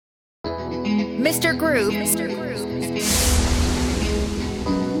Mr. Groove.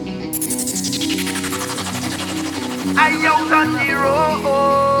 I out on the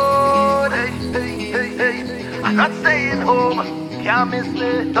road. Hey. I'm not staying home. Can't miss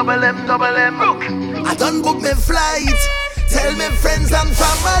me. Double M. Look, I done book me flight. Tell me friends and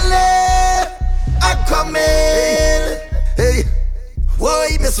family I come in. Hey.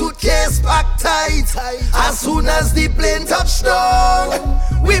 Boy, my suitcase packed tight. As soon as the plane touch down,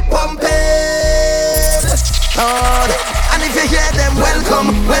 we pumping. And if you hear them,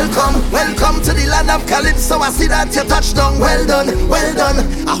 welcome to the land of Calypso. I see that you touched down, well done.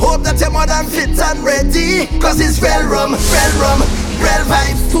 I hope that you're more than fit and ready, cause it's real rum, real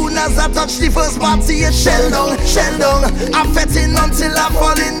vibes. Soon as I touch the first party, it's shell down. I'm fetting until I'm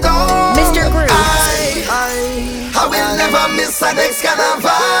falling down. Mr. Groove. I will never miss the next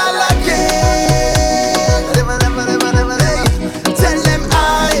carnival again. Never. Tell them I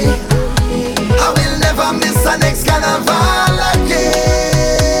will never miss the next carnival again.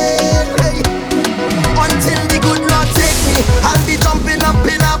 Until the good Lord take me, I'll be jumping up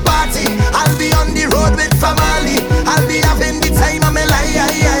in a party. I'll be on the road with family. I'll be having the time of my life.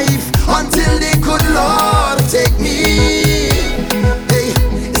 Until the good Lord take me. Hey,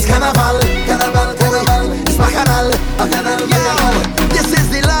 it's carnival. It's Bacchanal. Yeah, this is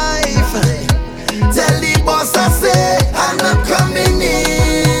the life. Tell the boss I say I'm not coming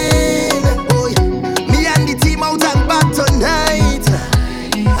in. Boy, me and the team out and back tonight.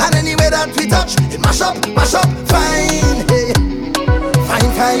 And anyway that we touch, it mash up, fine. Hey,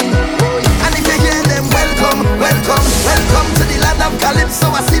 fine. Boy, and if you hear them, welcome to the land of Calypso.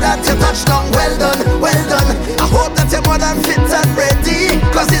 I see that you touched down, well done. I hope that you're more than fit and ready,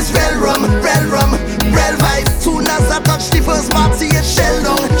 cause it's real rum, real vibes. Soon as I touch the first party, it's shell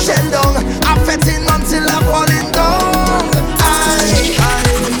down. I'm fetting until I'm falling down.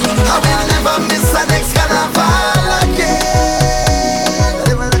 I will never miss the next carnival again.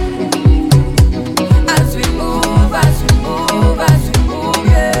 As we move,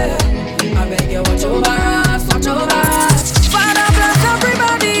 yeah. I beg you, watch over us. Father bless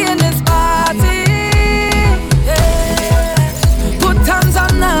everybody in this party. Yeah. Put hands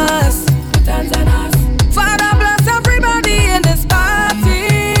on us. Father bless everybody in this party.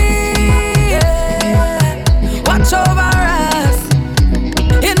 Yeah. Watch over us.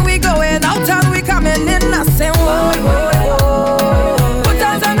 In we going out and we coming in. I say whoa. Put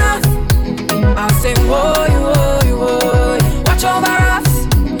hands on us. I say whoa. Watch over us.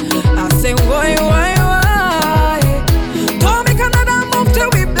 I say whoa. Don't make another move till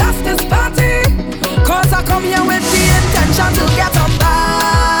we blast this party. Cause I come here with the intention to get on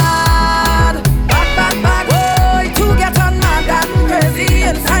bad. Back, boy, to get on mad and crazy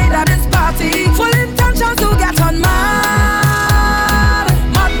inside of this party. Full intention to get on mad.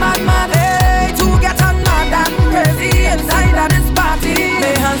 Mad, hey, to get on mad and crazy inside of this party.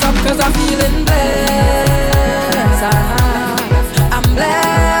 Lay hands up cause I'm feeling blessed. I'm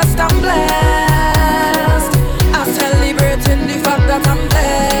blessed. I'm celebrating the fact that I'm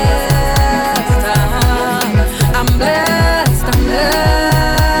blessed. I'm blessed.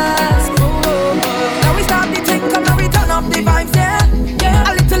 Now we start the thing, come now we turn up the vibes, yeah.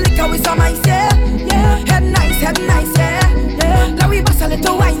 A little liquor with some ice, yeah. Head nice, yeah. Now we bust a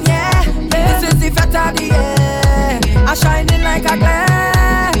little wine, yeah. This is the fete of the year. I'm shining like a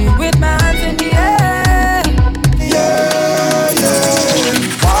glare with my hands in the air. Yeah.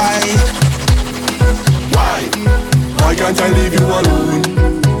 Why can't I leave you alone?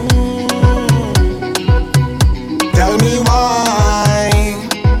 Tell me why?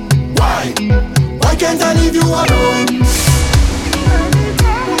 Why can't I leave you alone?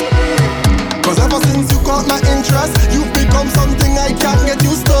 Cause ever since you caught my interest, you've become something I can't get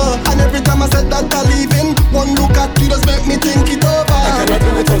used to. And every time I said that I leave in, one look at you just make me think it over. I cannot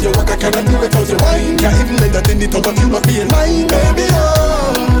do without you walk, I cannot do without you wine. Can't even entertain the thought of you not being mine, baby,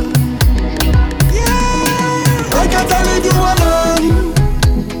 oh. Why can't I leave you alone?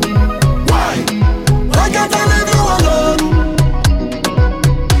 Why can't I leave you alone?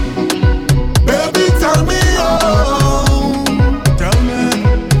 Baby, tell me, oh. Tell me.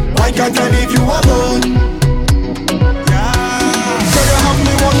 Why can't I leave you alone? Yeah. So you have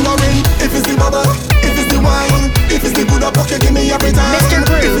me wondering if it's the bubble, if it's the wine, if it's the good up, you give me every time. Mr.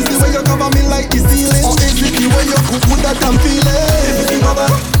 Groove. If it's the way you cover me like the ceiling, or is it the way you cook with that I'm feeling? If it's the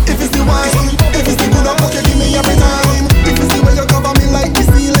bubble, if it's the wine, if it's the good up, you give me every time. If it's the way you cover me like the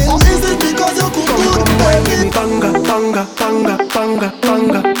ceiling, or is it because you cook good, baby? Banga.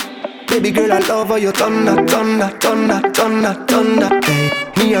 Baby girl, I love how you thunder. Hey,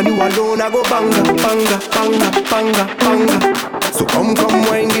 me and you alone, I go banga. So come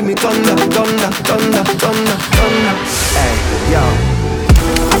wine, give me thunder. Hey, yo,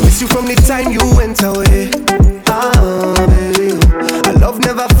 I miss you from the time you went away. Baby, I love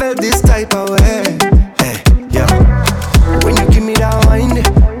never felt this type of way. Hey, yo, when you give me that wine,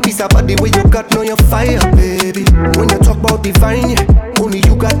 it's about the way you got know your fire, baby. When you talk about divine, only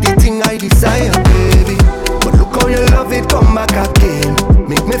you got the thing I desire, baby. But look how you love it, come back again.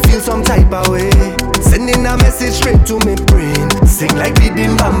 Make me feel some type of way. Sending a message straight to me brain. Sing like the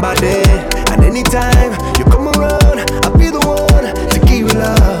Banga day. And anytime you come around, I'll be the one to give you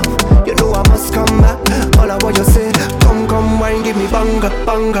love. You know I must come back. All I want you say, come wine, give me banga.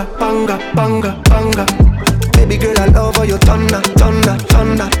 Baby girl, I love how you thunder.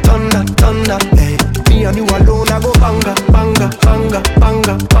 Hey, me and you alone, I go banga.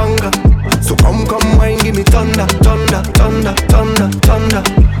 So come wine, give me thunder.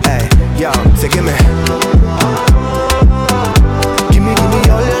 Hey, yo, say give me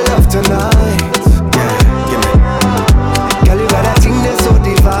all your love tonight. Yeah, give me. Girl, you got that thing that's so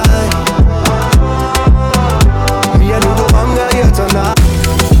divine. Me and you go banga here tonight.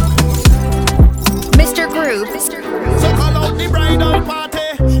 Mr. Groove. So call out the bridal party.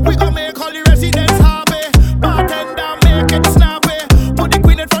 We gon' make all the residents happy. Bartender make it snappy. Put the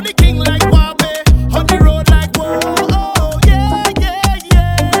queen in front of the king like Wappy. On the road like whoa, oh yeah.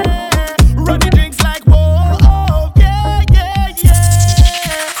 Run the drinks like whoa, oh yeah.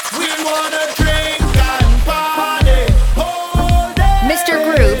 We wanna drink and party all day. Mr.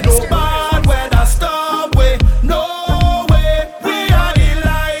 Groove. No bad weather stop we, no way. We are the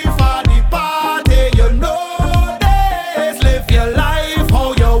life of the party, you know this. Live your life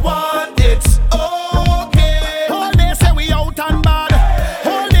how you want it, okay. All day say we out and bad.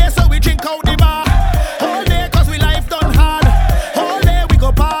 All day so we drink out the bar. All day cause we life done hard. All day we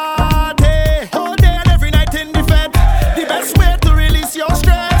go party. All day and every night in the fed. The best way to release your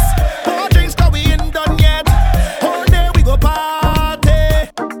stress. Pour drinks cause we ain't done yet. All day we go party.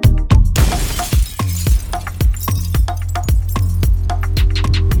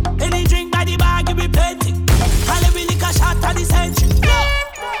 Any drink by the bar give me plenty. Call it really cash out of the century.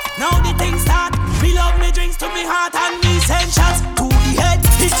 Now the thing start. Me love me drinks to me heart and me send shots to the head.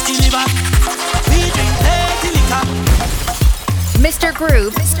 Hit the liver. We drink plenty liquor. Mr.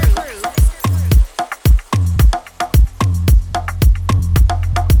 Groove.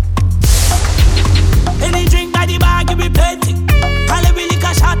 Any drink by the bar give me plenty. Call it really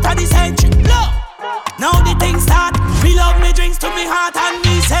cash out of the century. Now the thing start. Me love me drinks to me heart and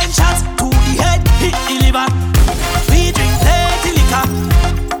me send shots to the head. Hit the liver. We drink plenty liquor.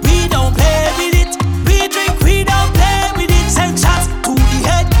 We don't play with it. We drink, we don't play with it. Send shots to the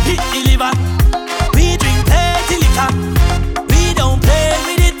head. Hit the liver. We drink plenty liquor. We don't play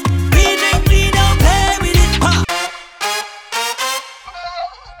with it. We drink, we don't play with it. Ha.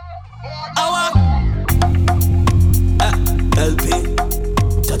 Our LP.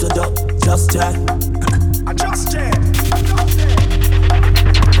 Jus-Jay. Jus-Jay.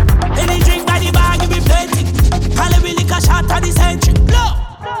 Any drink by the bar, give me plenty. Call it really cash out of the century.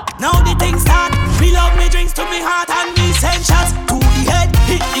 Now the thing start. We love me drinks to me heart and me send shots to the head.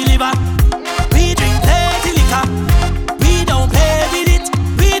 Hit the liver. We drink plenty liquor. We don't play with it.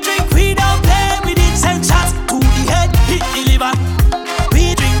 We drink, we don't play with it. Send shots to the head. Hit the liver.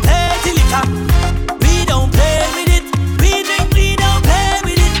 We drink plenty liquor. We don't play with it. We drink, we don't play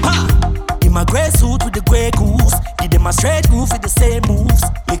with it. Ha. In my grey suit with the grey goose. Give them a straight groove with the same moves.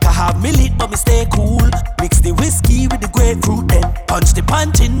 Liquor have me lit but me stay cool. Mix the whiskey with the grapefruit then punch the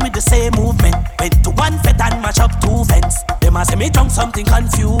punch in with the same movement. Went to one fet and mash up two vents. Them a say me drunk something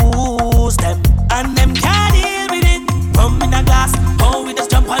confuse them. And them can't deal with it. Rum in a glass. Oh we just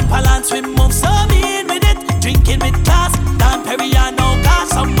jump and balance. We move so mean with it. Drinking with class. Dan Perry and no gas.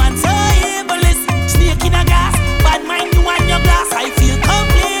 Someone so evilist. Snake in a gas. Bad mind you and your glass. I feel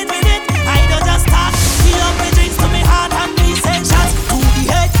complete with it. I don't just talk. We love me drinks to me heart and me send shots to the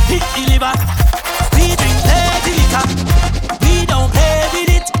head. Hit the liver. We drink plenty liquor. We don't play with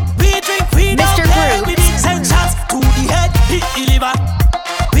it. We drink, we don't Mr. play Groove. with it. Send shots to the head. Hit the liver.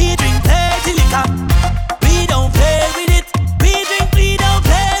 We drink plenty liquor. We don't play with it. We drink, we don't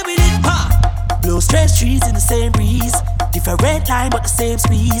play with it. Ha! Blow stress trees in the same breeze. Different line but the same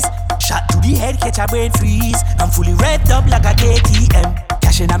squeeze. Shot to the head, catch a brain freeze. I'm fully revved up like a KTM.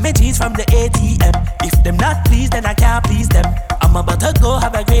 Cashing on my jeans from the ATM. If them not pleased, then I can't please them. I'm about to go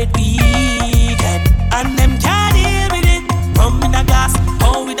have a great weekend. And them can't deal with it. Rum in a glass.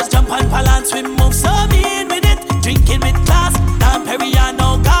 Oh, we just jump and balance. We move so mean with it. Drinking with class. Dan Perry and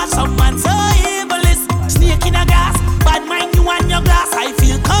no gas. Someone so evilist. Snake in a gas. Bad mind you and your glass. I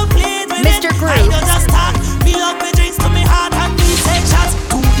feel complete with Mr. it. Groove. I don't just talk. Me love me drinks to me heart and me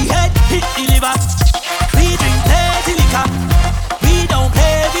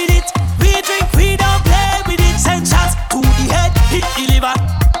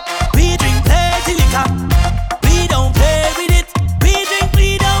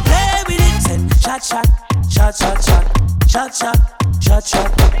shot, shot,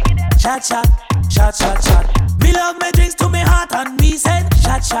 shot, shot, shot, shot, shot, shot, shot. Me love me drinks to me heart and me said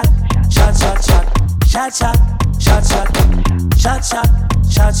shot, shot, shot, shot, shot, shot, shot, shot, shot, shot, shot,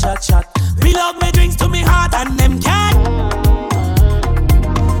 shot, shot, shot. Me love me drinks to me heart and them cat.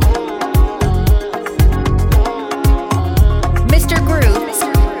 Mr. Groove.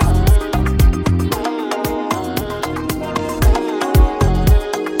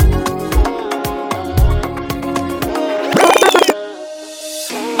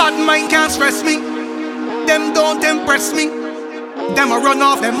 Bad mind can't stress me. Them don't impress me. Them a run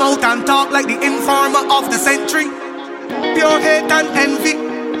off them mouth and talk like the informer of the century. Pure hate and envy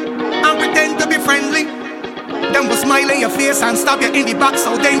and pretend to be friendly. Them will smile in your face and stab you in the back,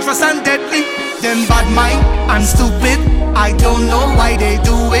 so dangerous and deadly. Them bad mind and stupid, I don't know why they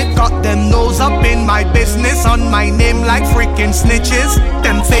do it. Got them nose up in my business, on my name like freaking snitches.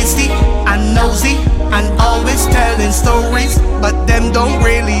 Them feisty and nosy and always telling stories, but them don't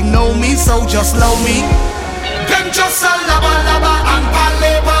really know me, so just love me. Them just a laba laba and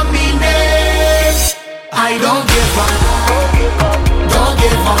paleba me name. I don't give up, don't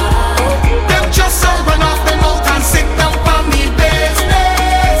give up. Them just a run off the mouth and sit down for me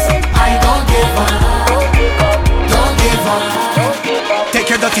business. I don't give up, don't give up. Take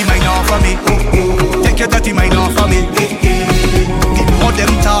your dirty mind off of me, take your dirty mind off of me. The more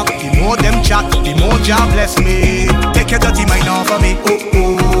them talk, the more them chat, the more Jah bless me. Take your dirty mind off of me,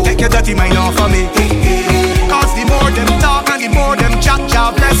 take your dirty mind off of me. Cause the more them talk and the more them chat,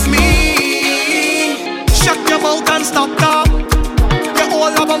 Jah bless me. Shut your mouth and stop talk. You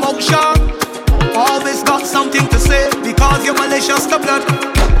all have a mouth sharp. Always got something to say because you're malicious to blood.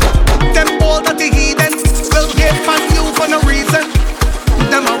 Them all that the heathen will hate on you for no reason.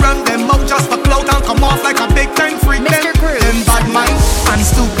 Them around them mouth just for clout and come off like a big time freak. Them bad mind and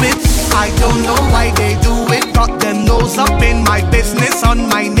stupid, I don't know why they do it. Got them nose up in my business, on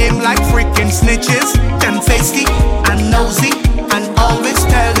my name like freaking snitches. Them feisty and nosy and always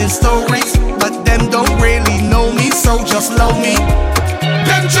telling stories, but them don't really know me, so just love me.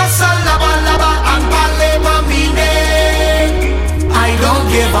 Them just a laba laba and paleba me name. I don't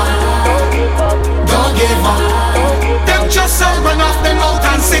give up, don't give up. Them just a run off the mouth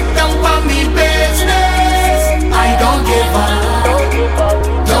and sit down for me business. I don't give up,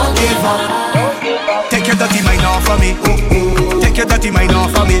 don't give up. Take your dirty mind off of me, take your dirty mind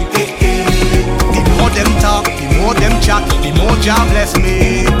off of me. The more them talk, the more them chat, the more Jah bless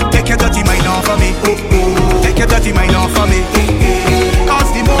me. Take your dirty mind off of me, take your dirty mind off of me.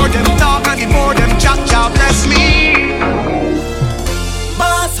 Cause the more them talk and the more them chat, Jah bless me.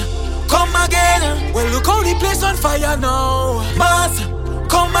 Boss, come again. Well, look how the place on fire now. Boss,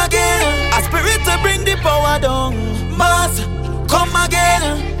 come again. A spirit to bring the power down. Boss, come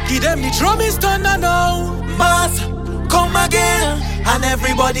again. Give them the drum is thunder now. Boss, come again. And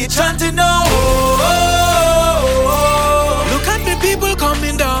everybody chanting now. Oh, oh, oh, oh. Look at the people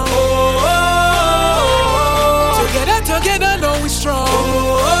coming down. Oh, oh, oh. Together, together, now we strong. Oh,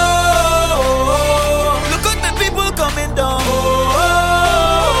 oh, oh, oh. Look at the people coming down. Oh, oh,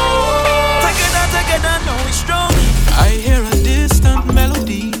 oh. Together, together, now we strong. I hear a distant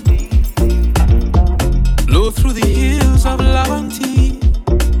melody blow through the hills of Lavanti.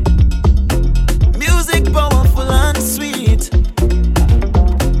 Music powerful and sweet.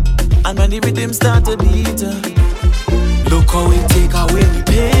 And when the rhythm start to beat, look how it take away the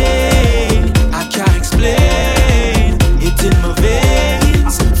pain. I can't explain it in my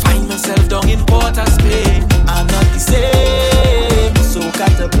veins. Find myself down in Port of Spain. I'm not the same, Soca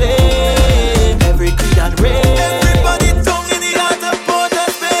to blame. Every creed and race. Everybody down in the heart of Port of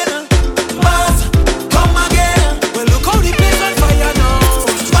Spain. Boss, come again. Well, look how the place on fire now.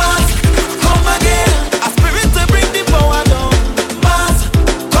 Boss, come again. A spirit to bring the power down. Boss,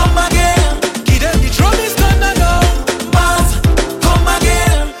 come again. Give them the drum is thunder now. Boss, come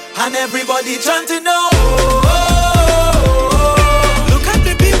again. And everybody chanting now. Oh, oh, oh, oh. Look at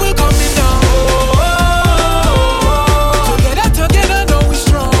the people coming down. Oh, oh, oh, oh. Together, together, now we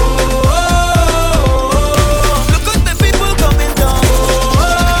strong. Oh, oh, oh, oh. Look at the people coming down. Oh,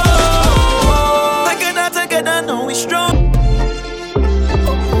 oh, oh. Together, together, now we strong.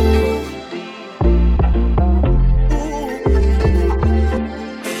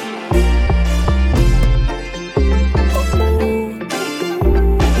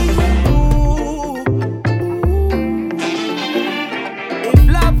 If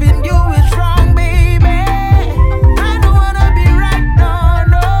loving you is wrong, baby, I don't wanna be right, no,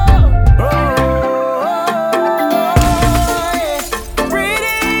 no. Oh, yeah.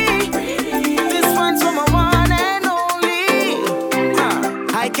 Preedy, this one's for my one and only.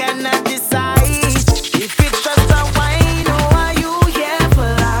 I cannot decide if it's just a wine or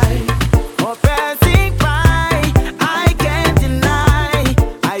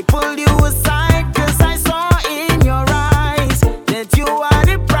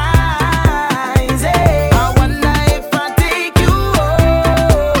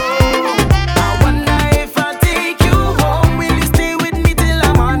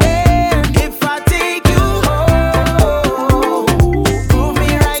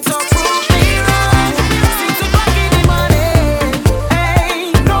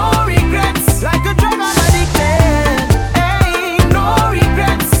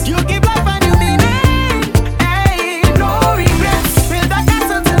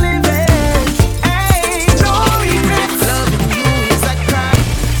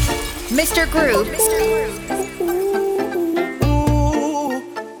Groove.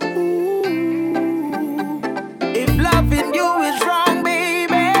 If loving you is wrong,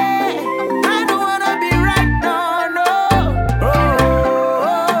 baby, I don't wanna be right, no.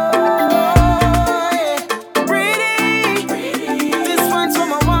 Yeah. Preedy, this one's for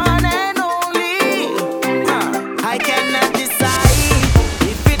my one and only. I cannot decide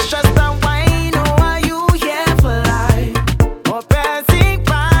if it's just a wine or are you here for life or passing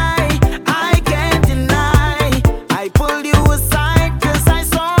by. I can't deny. I pulled you aside 'cause I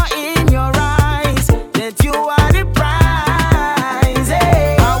saw in your eyes that you are the prize.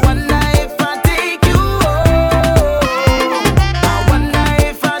 Hey, I wonder if I take you home. I wonder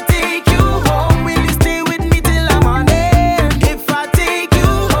if I take you home. Will you stay with me till I'm on end? If I take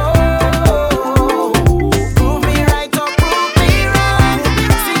you home, prove me right or prove me wrong.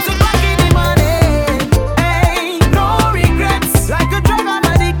 6 o'clock in the morning, hey, no regrets. Like a drug I'm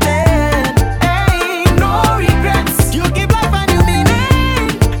addicted, hey, no regrets. You give life a new meaning,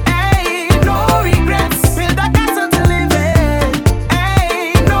 hey, no regrets. Build a castle to live in,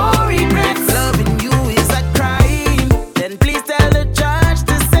 hey, no regrets. Loving you is a crime, then please tell the judge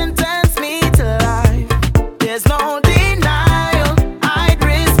to sentence me to life. There's no denial, I'd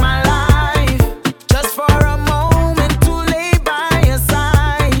risk my life just for a moment to lay by your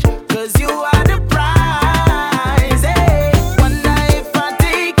side, 'cause you are the prize. Hey, wonder if I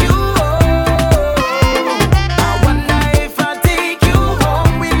take you home. I wonder if I take you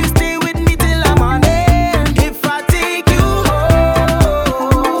home. Will you stay with me till I'm on end? If I take you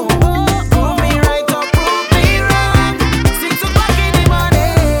home, prove me right or prove me wrong. 6 o'clock in the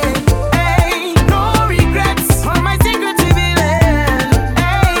morning, hey, no regrets. All my secrets revealing,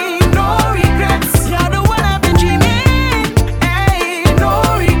 hey, no regrets. You're the one I've been dreaming, hey, no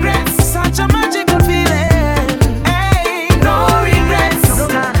regrets. Such a magical feeling, hey, no regrets.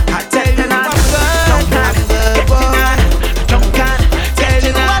 I tell you not good, I'm good, boy. Tell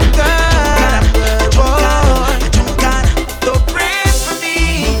you not good, don't pray for me.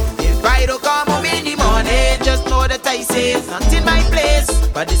 If I don't come home in the morning, just know that I say it's not in my place,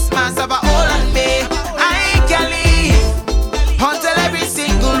 but this man's have a hold on me. I can leave until every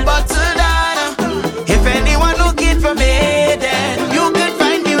single bottle done. If anyone looking for me, then you can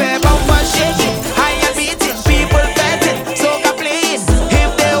find me where Pumpa shaking. I am beating, people betting, Soca playing. If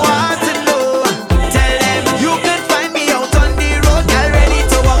they want to know, tell them you can find me out on the road, girl ready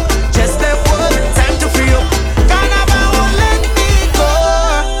to walk. Just left work, time to free up. Carnival won't let me go.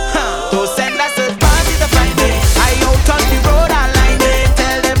 Don't send us a party to find me. I out on the road, I line it.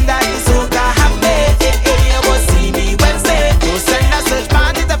 Tell them that it's Soca have me. You will see me Wednesday. Don't send us a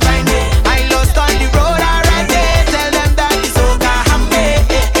party to find me. I lost on the road already. Tell them that it's Soca have me.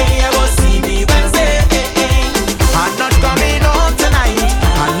 You will see me Wednesday. I'm not coming home tonight.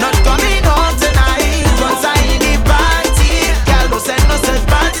 I'm not coming home tonight. Once I in the party, girl, don't send us a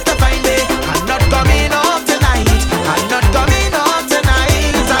party to find me. I'm not coming home tonight. I'm not coming home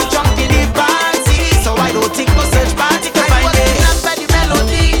tonight. I'm drunk in the party, so I don't think no such party to find me. After the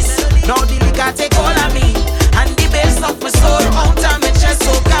melodies, now the liquor take all of me, and the bass of my soul out of my chest,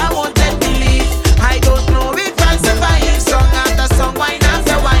 so God won't let me leave. I don't know if I'll survive. Song after song, wine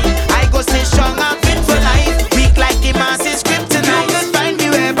after wine, I go stay strong and fit for life. Weak like the masses kryptonite. You can find me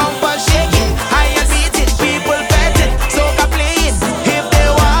where Pumpa shaking, I am beating, people betting, Soca playing. If they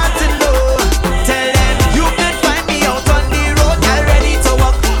want to know, tell them you can find me out on the road, girl ready to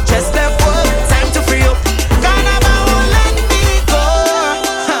walk. Just left work, time to free up. Carnival won't let me go.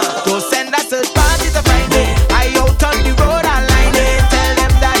 Don't send us a party to find me. I out on the road, I line it. Tell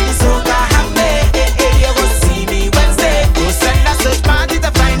them that the Soca have me. You will see me Wednesday. Don't send us a party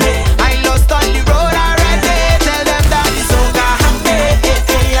to find me. I lost on the road already. Tell them that the Soca have me.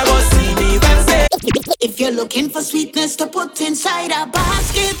 You will see me Wednesday. If you're looking for sweetness to put inside a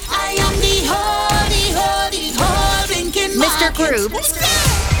basket, I am the whole blinking Mr. Groove.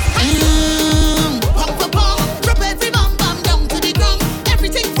 Pump, pump, pump. Drop every bum bum down to the ground.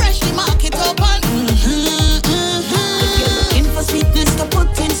 Everything fresh, the market open. If you're looking for sweetness to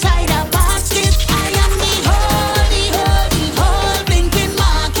put inside a basket, I am the whole blinking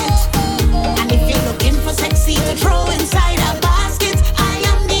market. And if you're looking for sexy to throw inside a basket, I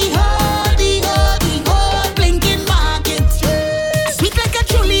am the whole blinking market. Sweet like a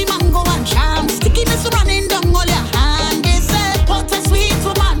truly mango and jam, stickiness running down all your hand. They say, what a sweet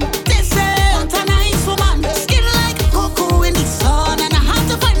woman. They say,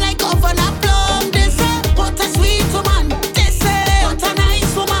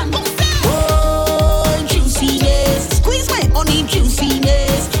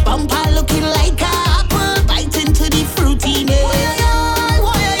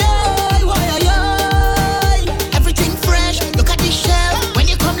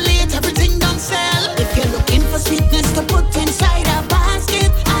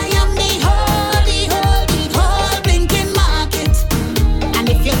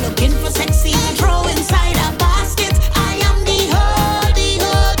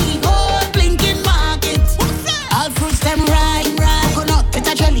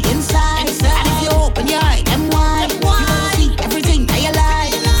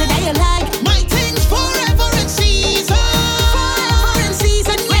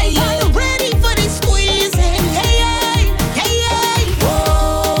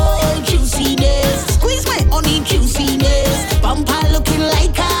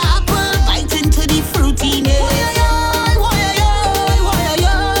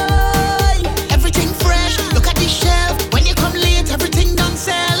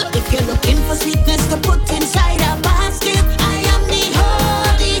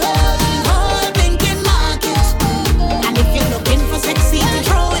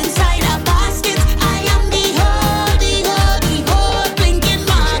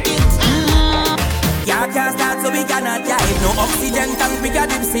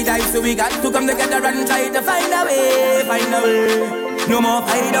 dipsy dive, so we got to come together and try to find a way, find a way. No more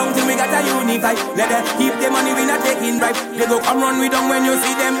fight down till we got a unify. Let them keep the money, we not taking bribe. They go come run with them when you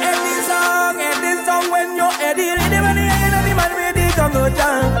see them. Every song when you're Eddie, rhythm and the end of the man with the Congo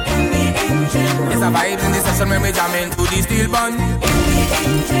jam. In the engine, it's a vibe in the session when we jam into the steel bun. In the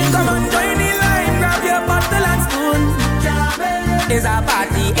engine, come on join the line, grab your bottle and spoon. Jamming, it's a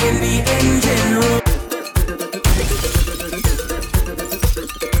party in the engine room.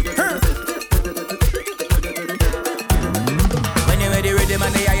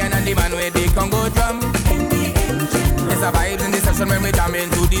 And the iron and the man with the Congo drum. In the engine, it's a vibe in the session when we jam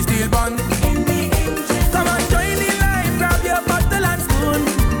into the steel bun. In the engine, come on join the line, grab your bottle and spoon.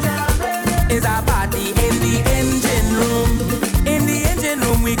 It's a party in the engine room. In the engine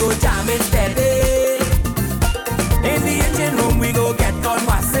room we go jam it steady. In the engine room we go get on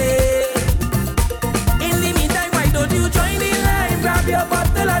wassy. In the meantime why don't you join the line, grab your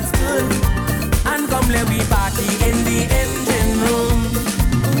bottle and spoon, and come let we party in the engine room.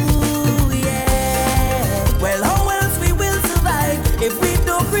 If we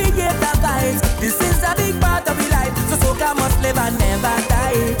don't create the vibes, this is a big part of our life. So Soca must live and never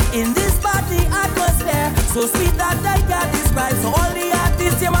die. In this party atmosphere, so sweet that I can't describe. So all the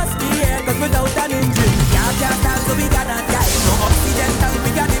artists you must be here, cause without an engine, can't start, so we cannot die. No oxygen tank,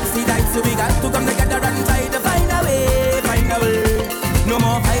 we got dipsy dive, so we got to come together and try to find a way, find a way. No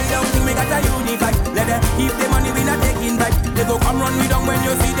more fight down, think we got a unify. Let them keep the money, we not taking back. They go come run with them when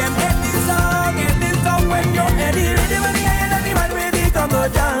you see them. Hit this song when you're Eddie, rhythm and the iron and the man with the Congo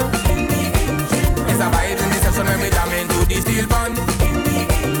jam. In the engine, it's a vibe in the session when we jam into the steel bun. In the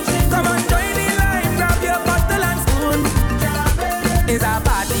engine, come on join the line, grab your bottle and spoon. It's a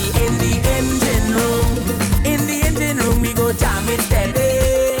party in the engine room. In the engine room we go jam it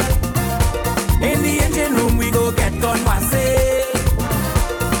steady. In the engine room we go get on wassy.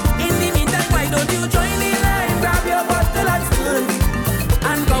 In the meantime why don't you join the line, grab your bottle and spoon,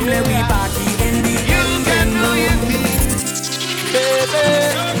 and come let we party in the engine room. Baby,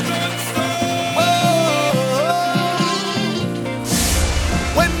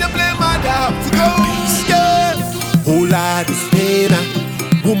 when you play my dog to go, yeah. Oh Lord, this pain,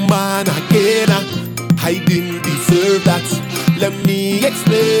 woman again. I didn't deserve that. Let me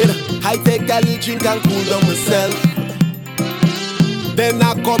explain. I take a little drink and cool down myself. Then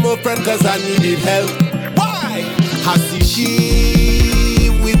I call my friend cause I needed help. Why? I see she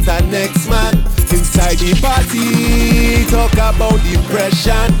with her next man inside the party, talk about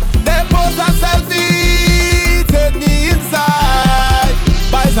depression. They post a selfie, take me inside.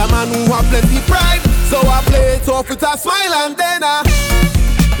 Buys a man who have plenty pride, so I play it off with a smile and then I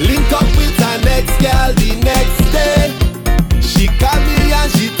link up with her next girl the next day. She call me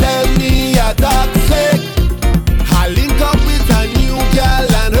and she tell me a toxic. I link up with a new girl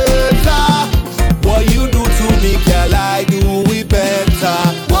and hurt her. What you do to me, girl, I do it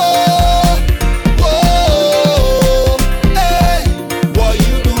better.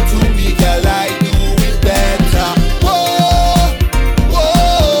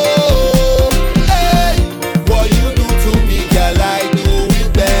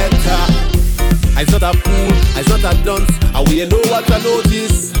 I not a dunce, and we know what I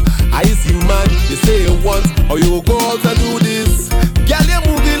notice. I see man, you say you want, or you go out and do this. Girl, you're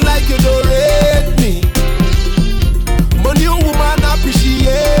moving like you don't rate me. Money woman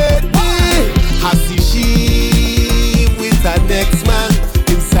appreciate me. I see she with her next man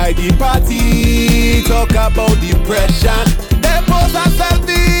inside the party, talk about depression. They pose a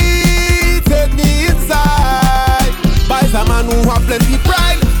selfie, take me inside. Buys a man who have plenty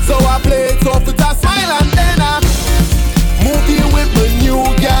pride, so I play it off with a smile and then I movie with my new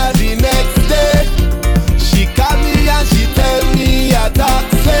girl the next day. She call me and she tell me a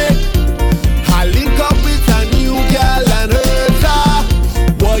toxic. I link up with a new girl and hurt her.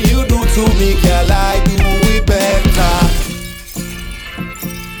 What you do to me, girl, I do it better.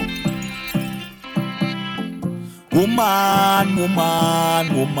 Woman, woman,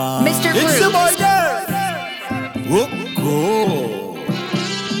 woman. Mr. It's the boy Bruce. there. Go.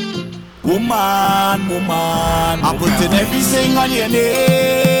 Woman, woman, I'm putting everything on your name.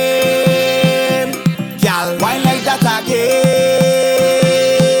 Gyal, why like that again?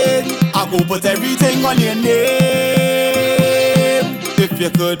 I go put everything on your name. If you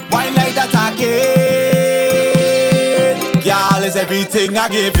could, why like that again? Gyal, is everything I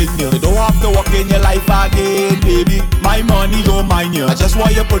giving you. You don't have to walk in your life again, baby. My money don't mind you. I just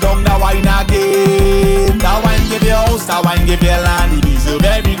want you put on that wine again. That wine give you house, that wine give you land. It is a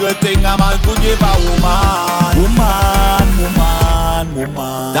very good thing a man could give a woman. Woman, woman, woman,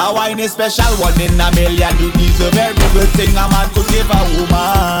 woman. That wine is special, one in a million. You deserve every good thing a man could give a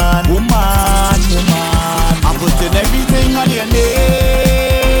woman, woman, woman. I'm putting everything on your name,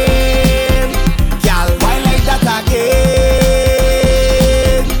 Gyal. Why like that again?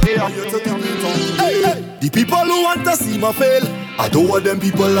 The people who want to see me fail, I don't want them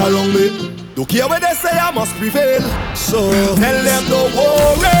people around me. Don't care what they say, I must prevail. So tell them don't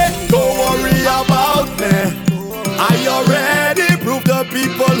worry about me. I already proved the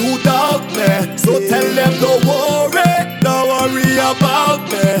people who doubt me. So tell them don't worry about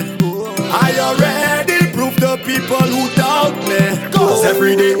me. I already proved the people who doubt me. Cause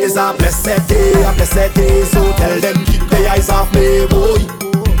every day is a blessed day, a blessed day. So tell them keep their eyes off me, boy.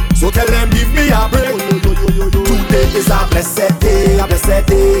 So tell them give me a break. Today is a blessed day, a blessed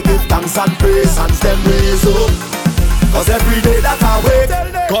day. Give thanks and praise, hands them raise up. Cause every day that I wake,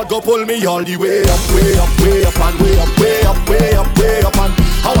 God go pull me all the way up, way up, way up, and way up, way up, way up, way up. And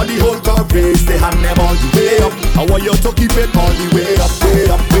I want the whole God raise the hand them all the way up. I want you to keep it all the way up, way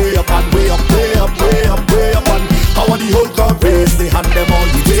up, way up, and way up, way up, way up, way up. And I want the whole God raise the hand them all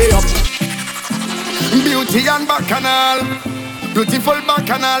the way up. Beauty and Bacchanal, beautiful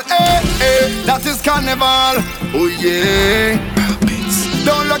Bacchanal, that is carnival. Oh yeah.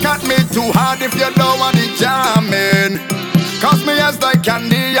 Don't look at me too hard if you don't want it jamming. Cause me as like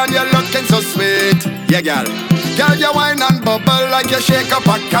candy and you're looking so sweet. Yeah, girl. Girl, you wine and bubble like you shake up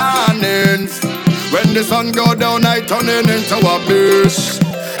a cannons. When the sun go down, I turn it into a bush.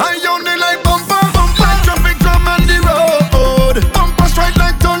 I only like bumper, like traffic drum on the road. Bumper strike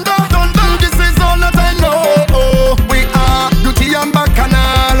like thunder, thunder. This is all that I know. We are beauty and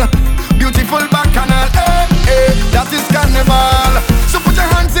Bacchanal, beautiful Bacchanal, that is carnival. So put your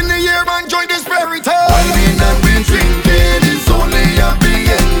hands in the air and join this fairy tale. Whining and we drinking, it's only a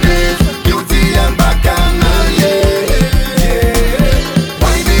beginning. Beauty and Bacchanal, yeah.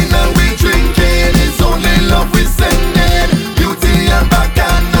 Whining and we drinking, it's only love we sending. Beauty and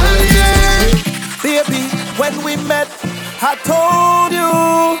Bacchanal, yeah. Baby, when we met, I told you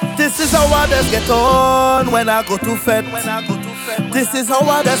this is how others get on when I go to Fed. This is how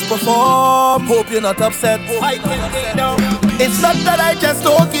others perform. Hope you're not upset. I can't get down. It's not that I just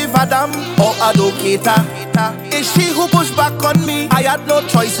don't give a damn or I don't cater. It's she who pushed back on me. I had no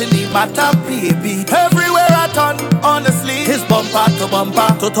choice in the matter, baby. Everywhere I turn, honestly, it's bumper to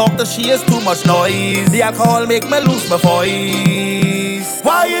bumper. To talk to she is too much noise. The alcohol make me lose my voice.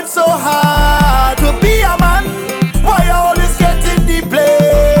 Why it's so hard to be a man? Why I always get in the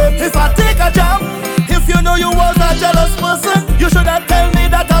blame? If I take a jam, if you know you was a jealous person, you should have tell me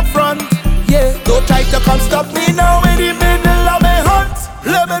that up front. Yeah, don't try to come stop me now in the middle of my hunt.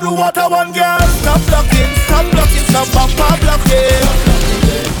 Let me do what I want, girl. Stop blocking, stop bumper blocking.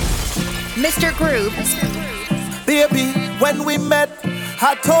 Mr. Groove. Baby, when we met,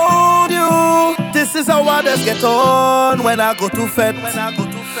 I told you this is how others get on when I go to Fed.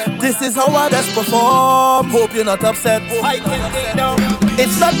 This is how others perform. Hope you're not upset. I can't get down.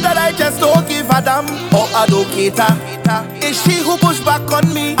 It's not that I just don't give a damn or I don't cater. It's she who pushed back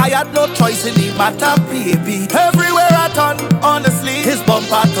on me. I had no choice in the matter, baby. Everywhere I turn, honestly, it's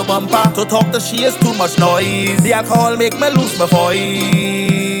bumper to bumper. To talk to she is too much noise. The alcohol make me lose my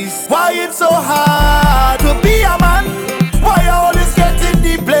voice. Why it's so hard to be a man? Why I always get in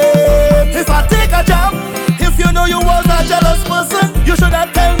the blame? If I take a jam, if you know you was a jealous person, you should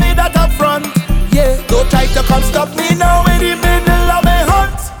have tell me that up front. Yeah, don't try to come stop me now in the middle of my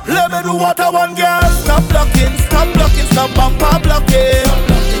hunt. Let me do what I want, girl. Stop blocking, stop bumper blocking.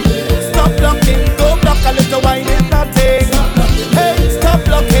 Stop blocking, don't block a little wine is nothing. Hey, stop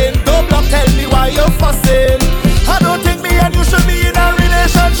blocking, don't block, tell me why you're fussing. I don't think me and you should be in a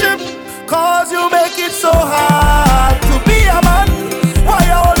relationship, cause you make it so hard to be a man. Why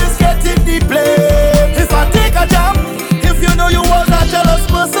I always get in the blame? If I take a jam, if you know you was a jealous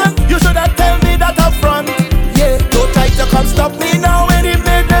person, you should have tell me that up front. Yeah, don't try to come stop me now in the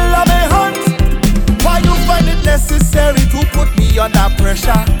middle of my hunt. Why you find it necessary to put me under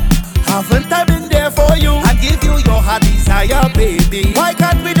pressure? Haven't I been there for you and give you your heart desire, baby? Why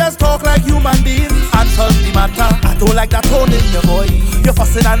can't we just talk like human beings and solve the matter? I don't like that tone in your voice. You're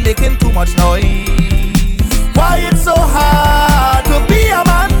fussing and making too much noise. Why it's so hard to be a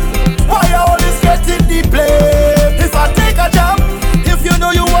man? Why I always get in the blame? If I take a jam, if you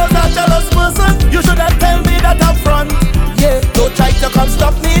know you was a jealous person, you should have tell me that up front. Yeah, don't try to come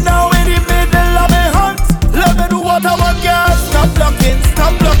stop me now in the middle of my hunt. Let me do what I want, girl. Stop blocking,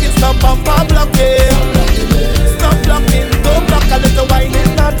 stop bumper blocking. Stop blocking, don't block a little wine is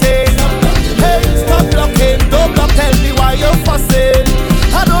nothing. Hey, stop blocking, don't block, tell me why you're fussing.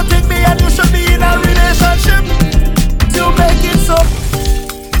 I don't think me and you should be in a relationship. You make it so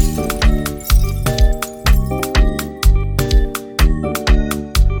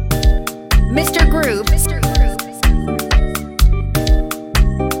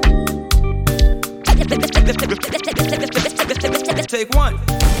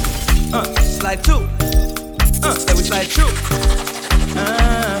one. Slide two. Then we slide through.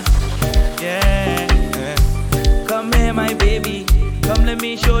 Yeah. Come here, my baby. Come, let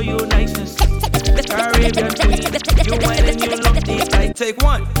me show you niceness. Caribbean queen. You whine and you look deep tight. Take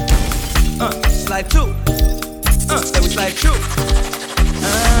one. Slide two. Then we slide through.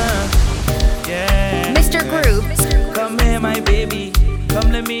 Yeah. Mr. Groove. Come here, my baby.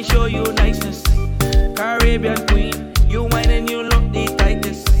 Come, let me show you niceness. Caribbean queen. You whine and you look the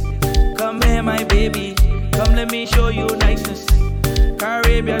tightest. Come here, my baby. Come, let me show you niceness.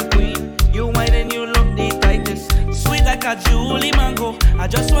 Caribbean queen. You whine and you look the tightest. Sweet like a Julie mango. I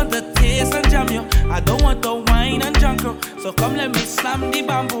just want to taste and jam you. I don't want to wine and drunk you. So come let me slam the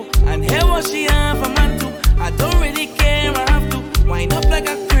bamboo. And hear what she have for man too. I don't really care, I have to. Wind up like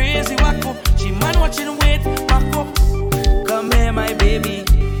a crazy wacko. She man watching wait, wacko. Come here, my baby.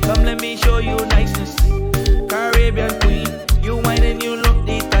 Come let me show you niceness. Caribbean queen. You whine and you look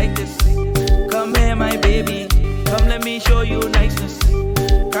the tightest. Come here, my baby. Come let me show you niceness.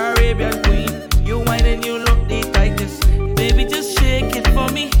 Caribbean queen. You whine and you look the tightest. Baby, just shake it for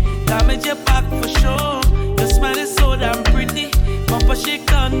me. Damage your back for sure. Your smile is so damn pretty. Pumpa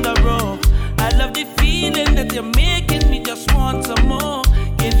shake on the road. I love the feeling that you're making me just want some more.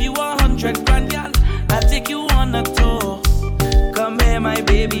 Give you 100 grand, girl. I'll take you on a tour. Come here, my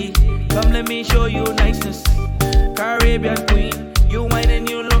baby. Come let me show you niceness. Caribbean queen. You whine and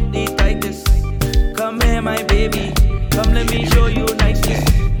you look the tightest. Come here, my baby. Come let me show you niceness.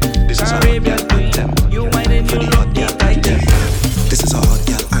 Caribbean queen. You whine and you look the tightest. This is a hot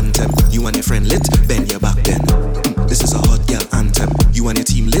girl anthem. You and your friend lit, bend your back then. This is a hot girl anthem. You and your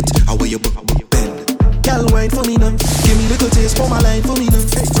team lit, how will you bend? Girl, wine for me now. Give me little taste for my line for me now.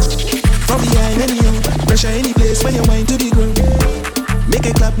 From behind anyhow, pressure any place when you wine to the ground. Make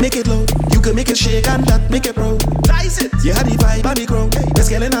it clap, make it loud. You can make it shake and that make it proud. Dice it. You had the vibe on the crowd. Let's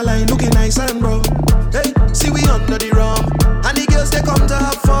get in a line looking nice and brown. Hey, see we under the rum. And the girls they come to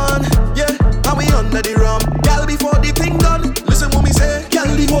have fun. Yeah, and we under the rum. Girl, before the thing done, listen what me say.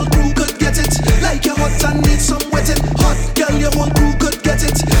 Girl, the whole crew could get it. Like you're hot and need some wetting. Hot girl, your whole crew could get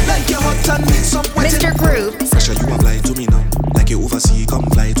it. Like you're hot and need some wetting. Mr. Groove. Pressure you apply to me now. Like you oversee, come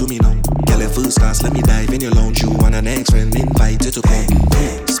fly to me now. Girl, at first class, let me dive in your lounge. You and an ex friend invited to come.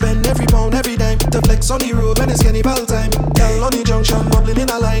 Spend every pound, every dime to flex on the road when it's Kennie ball time. Girl on the junction, bubbling in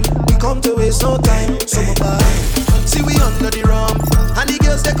a line. We come to waste no time. So bye. See we under the rum, and the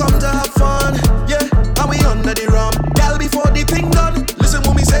girls they come to have fun. Yeah, and we under the rum. Girl, before the thing done, listen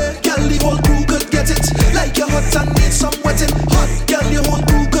what me say. Girl, the whole crew could get it. Like you're hot and need some wetting. Hot girl, your whole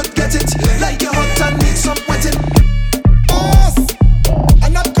crew could get it. Like you're hot and need some wetting. Boss,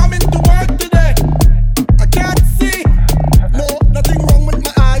 I'm not coming to work today. I can't see. No, nothing wrong with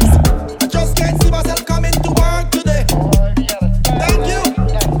my eyes. I just can't see myself coming to work today. Thank you.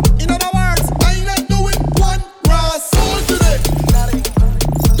 In other words, I'm not doing one raw soul today.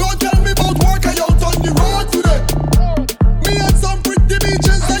 Don't tell me about work, I out on the road today. Me and some pretty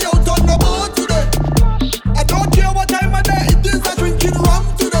bitches, I out on the boat today. I don't care what time of day it is, I'm drinking rum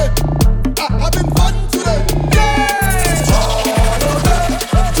today. Having fun today.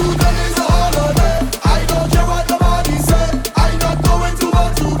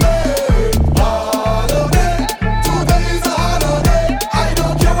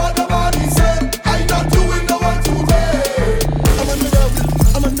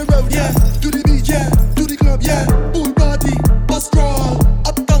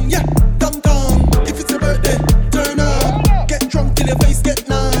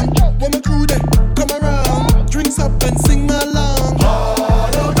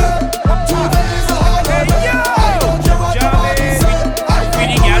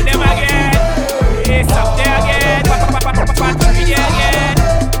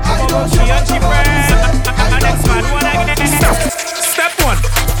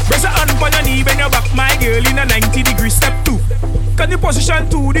 Position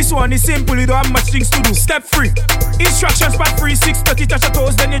 2, this one is simple, you don't have much things to do. Step 3, instructions part 3, 6:30, touch your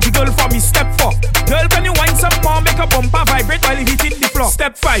toes, then you jiggle for me. Step 4, girl, can you wind some more, make a bumper vibrate while you hitting the floor.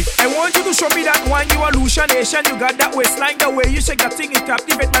 Step 5, I want you to show me that wine, you hallucination. You got that waistline, the way you shake that thing, it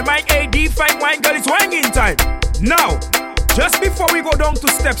captivate my mind. AD, fine wine, girl, it's wanging time. Now, just before we go down to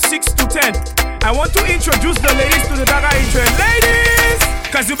step 6 to 10, I want to introduce the ladies to the dagger intro. Ladies!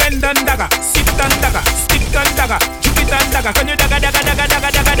 Cause you bend and dagger, sit and dagger, stick and dagger, juke it and dagger. Can you dagger, dagger, dagger, dagger,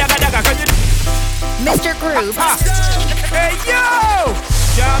 dagger, dagger, dagger? Can you... Mr. Groove. Hey yo!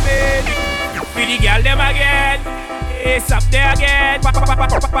 Jamming! Pretty girl them again. It's up there again.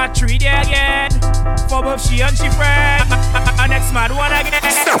 Patrice there again. for both she and she friend. Next mad one again.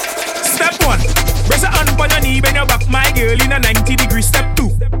 Step 1. Raise your hand on your knee, bend your back, my girl, in a 90-degree. Step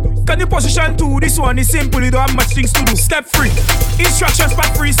 2. Can you position 2? This one is simple, you don't have much things to do. Step 3. Instructions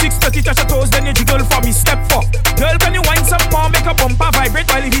part 3, 6:30, touch your toes, then you jiggle for me. Step 4. Girl, can you wind some more, make a bumper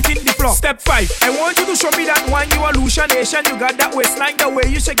vibrate while you hitting the floor. Step 5. I want you to show me that one, you hallucination. You got that waistline, the way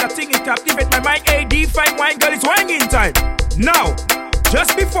you shake that thing, it captivate my mind. AD5 wine, girl, it's wine time. Now,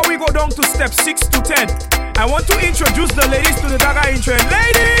 just before we go down to step 6 to 10, I want to introduce the ladies to the dagger in trend.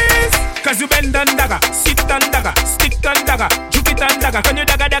 Ladies! Cause you bend and dagger, sit and dagger, stick and dagger, juke it and dagger. Can you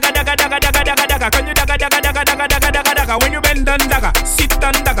dagger, dagger, dagger, dagger, dagger, dagger, dagger? Can you dagger, dagger, dagger, dagger, dagger, dagger, dagger? When you bend and dagger, sit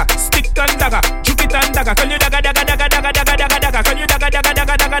and dagger, stick and dagger, juke it and dagger. Can you dagger, dagger, dagger, dagger, dagger, dagger, dagger? Can you dagger, dagger,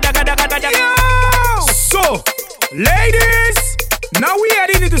 dagger, dagger, dagger, dagger, dagger? So, ladies, now we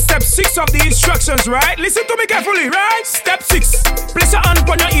heading into step 6 of the instructions, right? Listen to me carefully, right? Step 6. Place your hand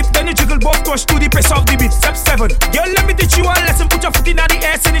on your hip, then you jiggle both toes to the press of the beat. Step 7. Girl, let me teach you a lesson. Put your foot in the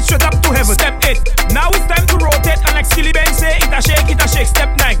air, send it straight up to heaven. Step 8. Now it's time to rotate, and like Skilly Ben say, it a shake, it a shake.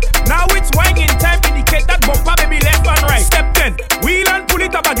 Step 9. Now it's whining time, indicate that bumper, baby, left and right. Step 10. Wheel and pull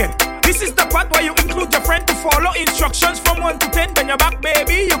it up again. This is the part where you include your friend to follow instructions from 1 to 10. Then you're back,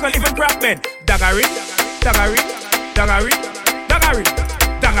 baby, you can even crack bend. Dagger it, dagger it, dagger it. Dagger it,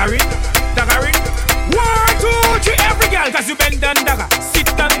 dagger it, dagger it. 1, 2, 3, every girl. Cause you bend and dagger, sit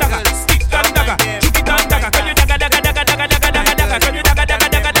and dagger, stick and dagger, juke it and dagger. Can you dagger, dagger, dagger, dagger, dagger, dagger, dagger? Can you dagger, dagger,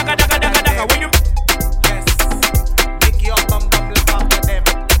 dagger, dagger, dagger, dagger, dagger? When you yes, make your bum bum lap after them.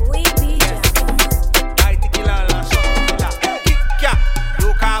 We be I think you la la shot la. Kick ya,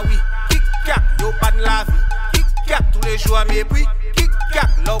 yo kawi. Kick ya, yo pan la vie. Kick ya, tous les jours à mes prix. Kick ya,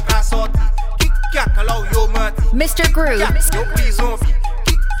 là où qu'a sorti. Mr. Groove. Yo prison vie.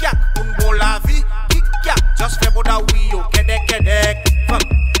 Kick-yak, un bon la vie. Kick-yak, just fais bon da oui yo. Kedek, kedek. Femme.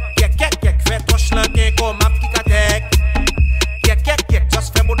 Kek, fais ton schlanquin comme ma petite Kedek. Kek,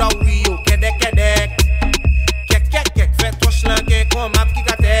 just fais bon da oui yo. Kedek, kedek. Kek, fais ton schlanquin comme ma petite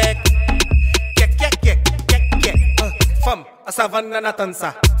Kedek. Kek. Femme, à savane nan attend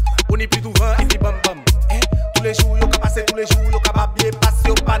ça. On est plus devant et puis bam bam. Tous les jours yo ka passer, tous les jours yo ka bien passer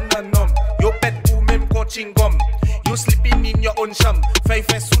yo pas nan nom. Yo pète ou même coaching gum. You sleeping in your own sham. Fais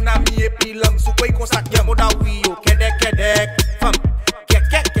tsunami et puis l'homme. Sous quoi y consacre y'a moda oui yo. Kedek. Femme. Kek.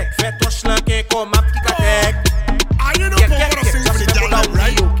 Fais ton schlanquin comme ma petite Kedek. I you know Pumpa sing for the Gyal,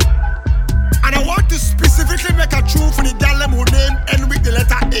 right? And I want to specifically make a tune for the Gyal who name end with the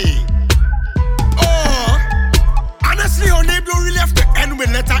letter A. Oh, honestly her name don't really have to end with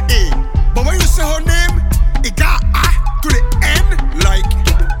letter A. But when you say her name, it got A to the end, like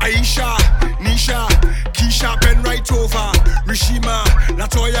Aisha, Nisha, Keisha, Ben right over, Rishima,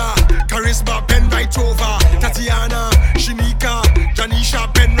 Latoya, Charisma, Ben right over, Tatiana, Shinika, Janisha,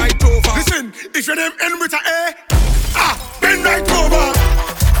 Ben right over. Listen, if your name end with a Ben right over.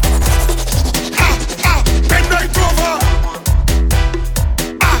 Ben right over.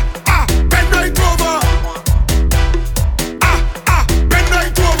 Ben right over. Ben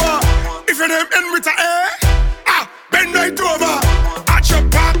right over. If your name end with a Ben right over. At your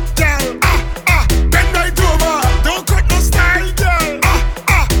back, girl. Ben right over. Don't cut no style, girl.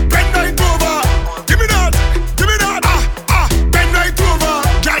 Ben right over. Give me that. Ben right over.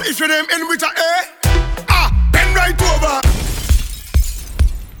 Girl, if your name end with a Ben right over.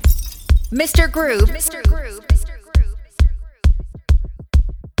 Mr. Groove.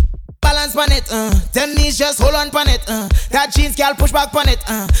 Balance on it, them knees just hold on on it, that jeans girl push back on it,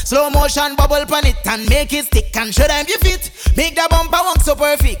 slow motion bubble on it and make it stick and show them your feet. Make the bumper walk so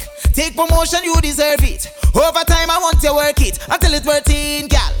perfect. Take promotion, you deserve it. Over time I want you work it until it's worth it,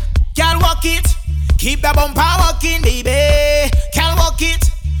 girl. Girl walk it, keep the bumper walking, baby. Girl walk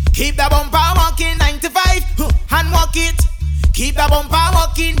it, keep the bumper walking. 95 and walk it, keep the bumper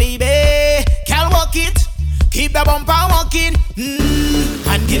walking, baby. Girl walk it, keep the bumper walking.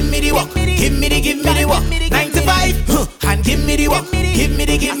 And give me the walk, give me the walk. 95 and give me the walk, give me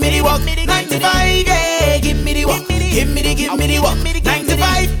the walk. 95, yeah, give me the walk, give me the walk.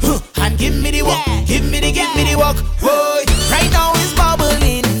 95 and give me the walk, give me the walk. Boy, right now it's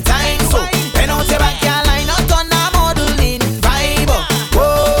bubbling time, so bend out your back, your line out on a modeling vibe.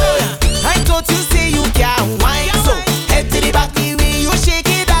 Boy, I thought you say you can't whine, so head to the back, the way you shake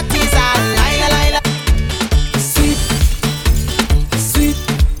it, that is a lie. Sweet.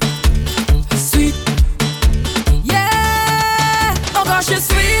 Yeah, oh gosh, it's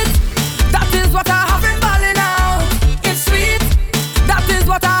sweet. That is what I have him balling out. It's sweet. That is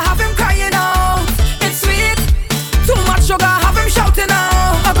what I have him crying out. It's sweet. Too much sugar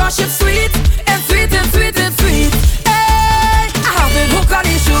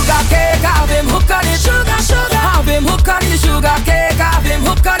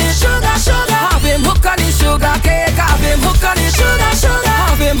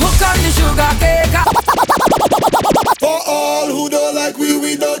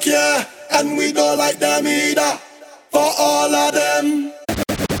don't care, and we don't like them either. For all of them.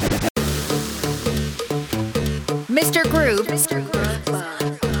 Mr. Groove. Ready.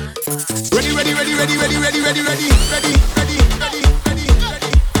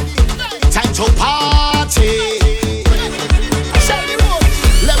 Time to party. Shelly Road,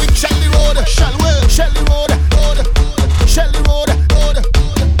 Lyric Shelly Road, Shelly Road, Shelly Road, Shelly Road,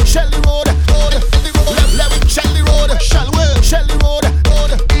 Lyric Shelly Road, Shelly Road, Shelly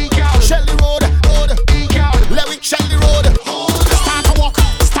Road, Lyric Shelly Road. Start to walk,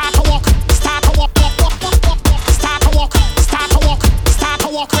 start to walk, start to walk, start to walk, start to walk, start to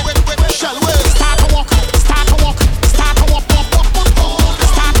walk, Shall we? Start to walk, start to walk, start to walk,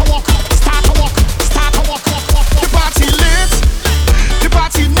 start to walk, start to walk, start to walk. The party lit, the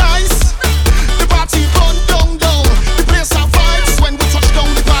party nice, the party burn down. The place have vibes when we touch down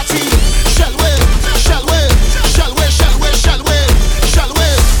the party. Shall we? Shall we? Shall we? Shall we? Shall we? Shall we?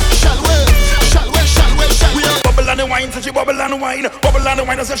 Shall we? Shall we? Shall we? Shall we? Bubble and wine, so she bubble and wine. Bubble and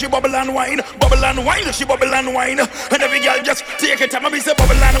wine, so she bubble and wine. Bubble and wine, so she bubble and wine. And every girl just take it time and be say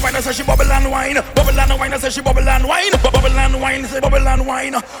bubble and wine, so she bubble and wine. Bubble and wine, so she bubble and wine. Bubble and wine, say bubble and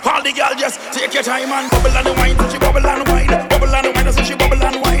wine. All the girl just take your time and bubble and wine, so she bubble and wine. Bubble and wine, so she bubble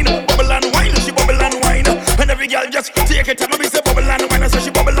and wine. Bubble and wine, so she bubble and wine. And every girl just take it time and be say bubble and wine, so she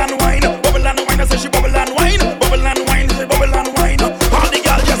bubble and wine. Bubble and wine, so she bubble and wine. Bubble and wine, so bubble and wine. All the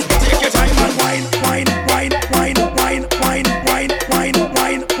girl just take your time and wine. Take your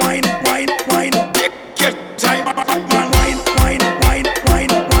time and wine.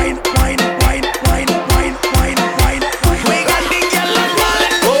 We got the girl and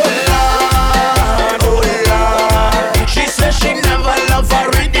wine. Oh Lord. She says she never loved her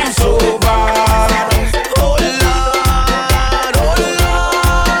rhythm so bad. Oh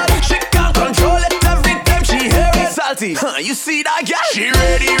Lord. She can't control it every time she hear it salty. You see that girl? She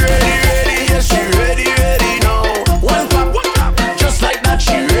ready, yes she ready now. One pop, just like that.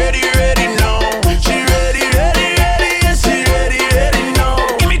 She ready now. She ready, yes she ready now.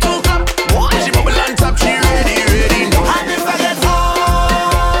 Give me 2 cup, boy. She bubble on top. She ready now. And if I get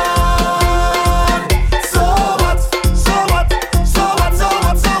hard, so what?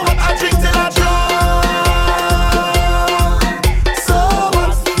 I drink till I drunk. So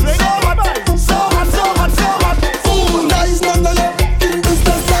what? Ooh, nice, none of you. King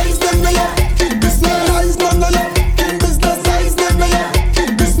business, nice, none of you. King business, nice, none of you. King business, nice, none of you.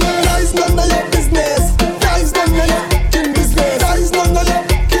 King business, nice, none of you. Business, nice, none of you. King business, nice, none of you.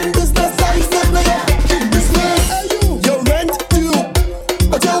 King business, nice, none of you. King business. You rent due,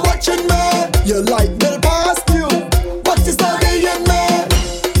 but you're watching me. Your light bill past you, but it's not being me.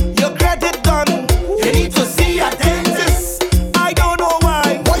 Your credit done. You need to see a dentist. I don't know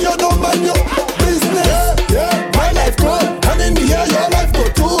why. Why you don't mind your business? Yeah, my life good, and in the air your life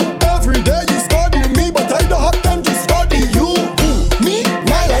good too. Every day you study me, but I don't have time to study you. Me,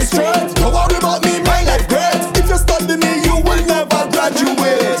 my life straight. Don't worry about me, my life great. If you study me, you will never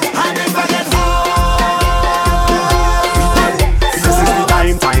graduate. And if I get This is the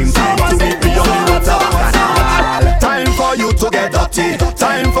time to meet me on the road to Bacchanal. Time for you to get dirty,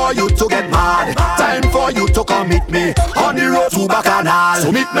 time for you to get mad, time for you to come meet me on the road to Bacchanal.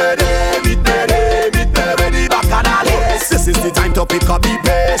 So meet me there, where the Bacchanal is. This is the time to pick up the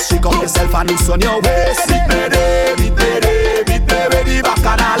pace, shake up yourself and loosen your waist. Meet me there, where the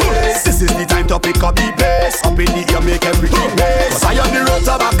Bacchanal is. This is the time to pick up the pace, up in the air make everything race. 'Cause I on the road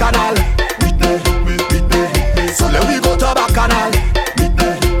to Bacchanal. Meet me. So let me go to Bacchanal. Meet me.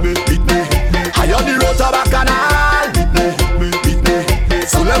 I on the road to Bacchanal. Meet me.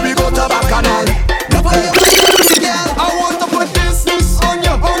 So let me go to Bacchanal. I want to put this on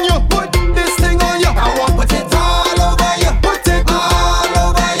you. Put this thing on you. I want to put it all over you. Put it all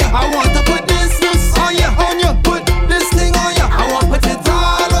over you. I want to put this on you. Put this thing on you. I want to put it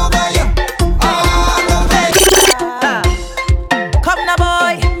all over you. All over you. Come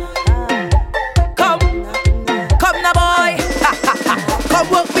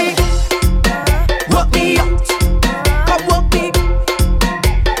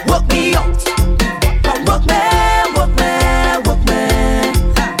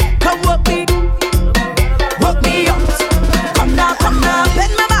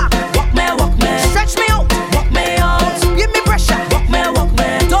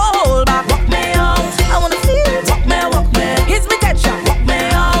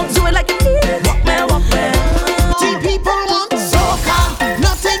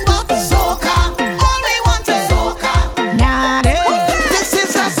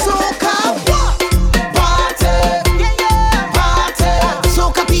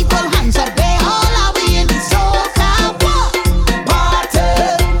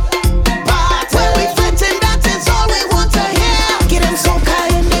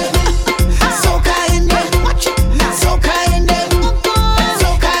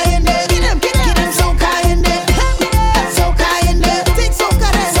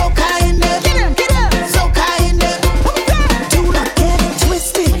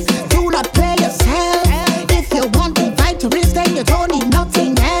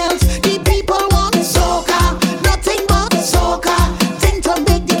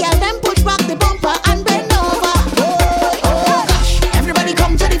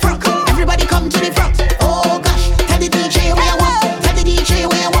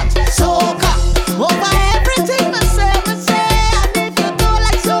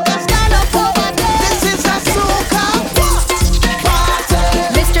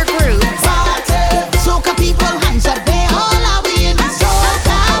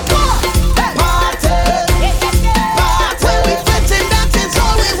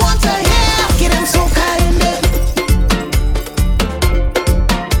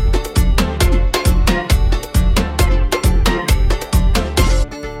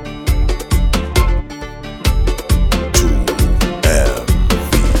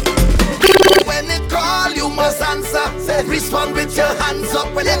say, respond with your hands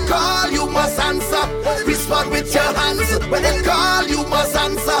up. When they call, you must answer. Respond with your hands up. When they call, you must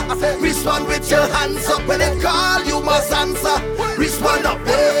answer. I say, respond with your hands up. When they call, you must answer. Respond up.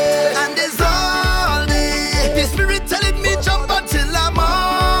 And it's all day. The spirit telling me jump until the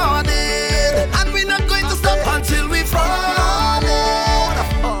morning. And we're not going to stop until we fall.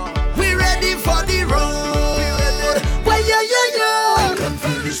 We're ready for the road. Well, yeah. I can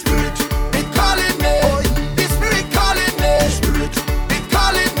feel the spirit. It calling me. The spirit calling me. The spirit. It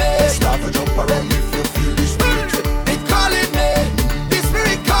calling me. Start to jump around if you feel the spirit. It calling me. The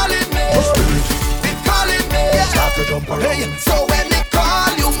spirit calling me. The spirit. It calling me. Start to jump around. Hey, so when they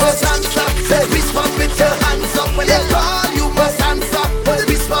call, you must answer. Say, respond with your hands up. When they call, you must answer.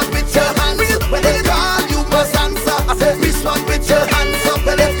 Respond with your hands up. When they call, you must answer. I say, respond with your hands up.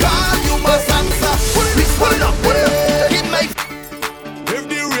 When they call, you must answer. Respond up. If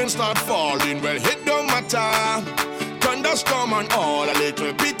the rain start falling, well, it don't matter. Thunderstorm and all, a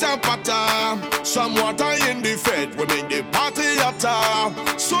little bit of patter. Some water in the fed will make the party hotter.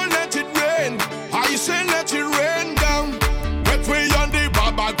 So let it rain, I say let it rain down. Wet way on the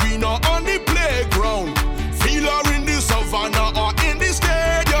Baba Green or on the playground. Feel her in the savannah or in the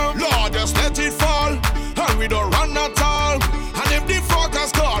stadium. Lord, just let it fall, and we don't run at all. And if the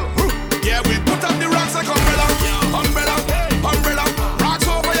forecast call, yeah, we put up the rocks like umbrella. Umbrella, umbrella. Rocks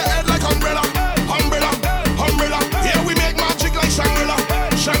over your head like umbrella. Umbrella, umbrella. Yeah, we make magic like Shangri-La.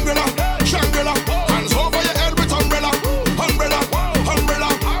 Shangri-La, Shangri-La. Hands over your head with umbrella. Umbrella, umbrella.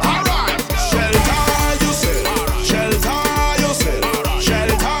 Alright. Shelter yourself. Shelter yourself.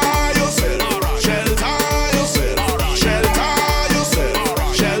 Shelter yourself. Shelter yourself. Shelter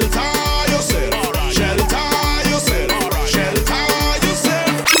yourself. Shelter yourself. Shelter yourself. Shelter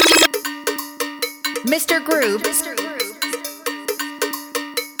yourself. Mr. Groove.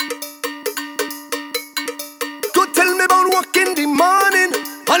 Go tell me about work in the morning,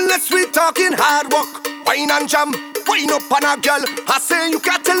 unless we talking hard work. Wine and jam, wine up on a girl. I say you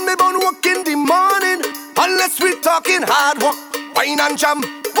can't tell me about work in the morning, unless we talking hard work. Wine and jam,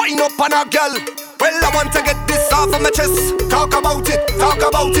 wine up on a girl. Well, I want to get this off of my chest. Talk about it, talk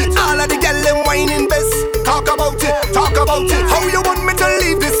about it. All of the girl them whining best. Talk about it, talk about it. How you want me to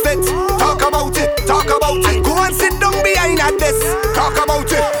leave this fit? Talk about it, talk about it. Go and sit down behind a desk. Talk about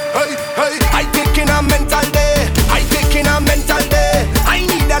it. Hey, hey. I taking a mental day. I taking a mental day. I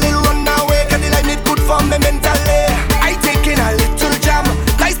need a little run away, cause the line it good for me mentally. I taking a little jam.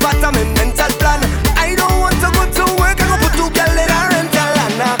 Nice part of my mental plan. I don't want to go to work. I go put two girl in a rental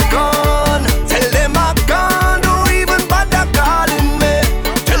and I'm gone. Tell them I'm gone. Don't even bother calling me.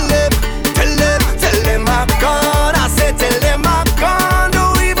 Tell them I'm gone. I say tell them I'm gone.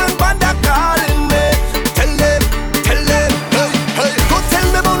 Don't even bother calling me. Tell them, hey, hey. Go tell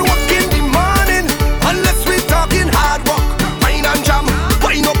me about work in the morning, unless we talking hard work. Wine and jam,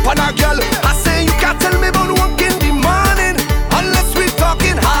 wine up on a girl. I say you can't tell me about work in the morning, unless we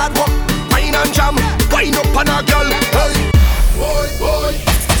talking hard work. Wine and jam, wine up on a girl. Hey, boy, boy,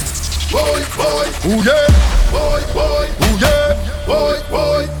 boy, boy, ooh yeah, boy, boy, ooh yeah, boy,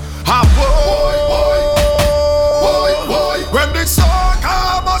 boy, ah boy, boy, boy, boy. When the song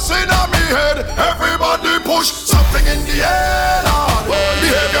comes in on me head, everybody push something in the air. Lord,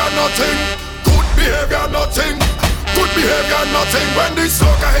 behavior nothing, good behavior nothing, good behavior nothing. When the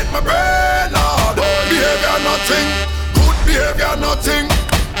Soca hit my brain, Lord, behavior nothing, good behavior nothing,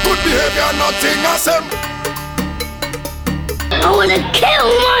 good behavior nothing. I say, I wanna kill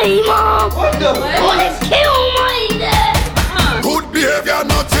my mom. I wanna kill my dad. good behavior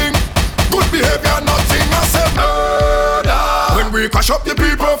nothing, good behavior nothing. I say murder. When we crash up the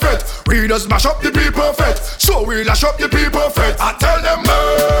people fet, we just mash up the people fet. So we lash up the people fet. I tell them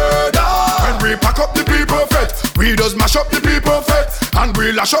murder. When we pack up the people fet, we just mash up the people fet, and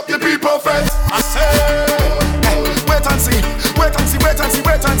we lash up the people fet. I say, hey, wait and see, wait and see, wait and see,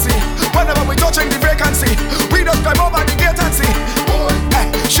 wait and see. Whenever we touching the vacancy, we just climb over the gate and see. Hey,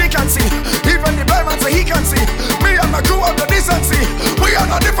 she can see, even the blind man say he can see. Me and my crew of the decency, we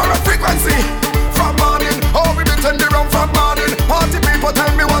on a different frequency. From morning, oh we been the rum from morning. Party people tell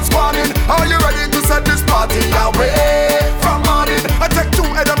me what's morning. Are you ready to set this party away? From morning, I take 2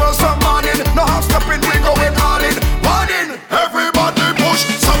 edibles from morning. No half stepping, we going all in. Morning, everybody push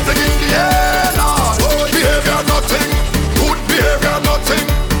something in the air. Good behavior nothing, good behavior nothing,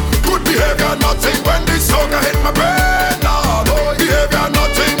 good behavior nothing. When the Soca hit my brain, good behavior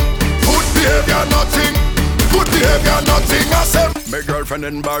nothing, good behavior nothing, good behavior nothing. I say, my girlfriend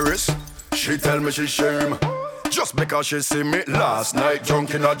embarrassed. She tell me she shame. Just because she see me last night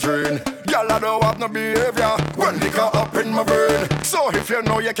drunk in a drain. Girl, I don't have no behavior when liquor up in my brain. So if you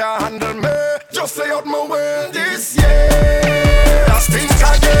know you can't handle me, just stay out my way. This year I stink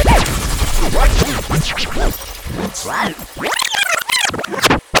again.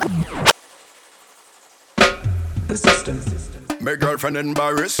 The system. My girlfriend in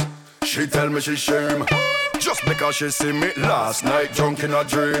Paris, she tell me she shame. Just because she see me last night drunk in a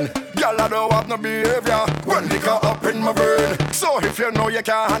drain. Girl, I don't have no behavior when liquor up in my brain. So if you know you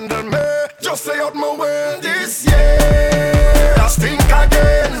can't handle me, just stay out my way. This year I stink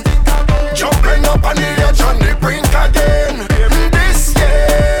again. Jumping up on the edge on the brink again. This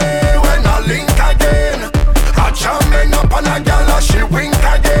year when I link again, I jamming up on a girl and she wink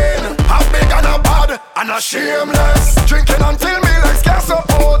again. I'm big and a bad and a shameless. Drinking until me legs get so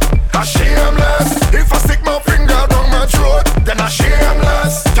old. A shameless. If I stick my finger down my throat, then I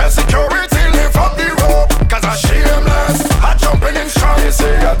shameless. Tell security lift up the rope, cause I shameless. I jumping in strong, you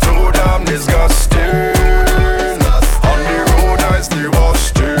say I too damn disgusting. On the road I still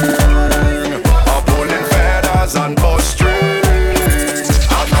busting. I'm pulling feathers and bus strings.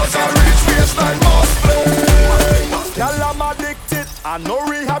 I'm not a rich waistline must play. Girl, I'm addicted, and no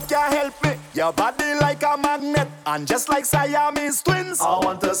rehab can help me. Your body like a magnet, and just like Siamese twins, I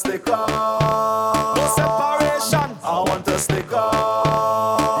want to stick on. No separation, I want to stick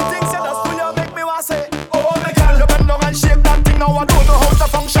on. The things you just do, you make me want say, oh my girl, you bend down and shake that thing, now I don't know how to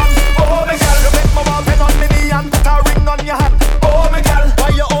function. Oh my girl, you make my mouth pen on me knee and put a ring on your hand. Oh my girl, why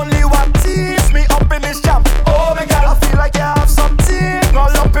you only want tease me up in this jam? Oh my girl, I feel like you have something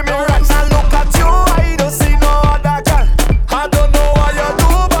all up in me right. And look at you, I don't see no other girl. I don't know what you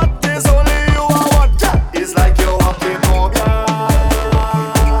do, but there's only you I want. It's like you're walking home, yeah.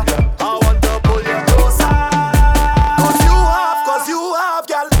 I want to pull you closer. Cause you have,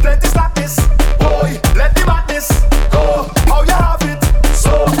 girl, plenty slackness. Boy, let the madness go. How you have it?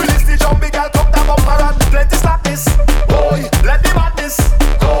 So, release the jumpy girl, come down bumper and plenty slackness. Boy, let the madness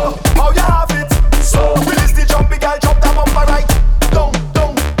go. How you have it? So, release the jumpy girl, jump down bumper right. Dong,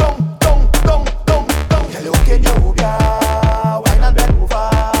 dong, dong, dong, dong, dong, dong. Hello, can you move, yeah? Wine and bend over.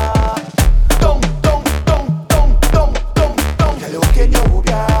 Dong, dong, dong, dong, dong, dong, dong. Hello, can you move,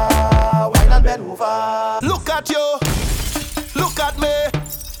 yeah? Wine and bend over. Look at you, look at me.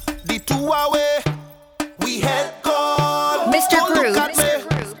 The two away, we head gone. Mr. Don't Groove. look at me.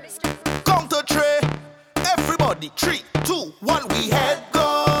 Count to three. Everybody, 3, 2, 1, we head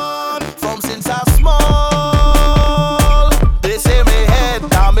gone. From since I small, they say me head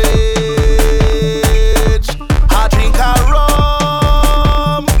damage. I drink a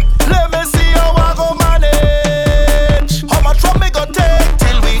rum. Let me see how I go manage. How much rum me go take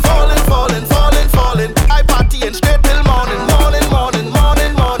till we falling, falling, falling, falling. I party and straight till morning, morning, morning,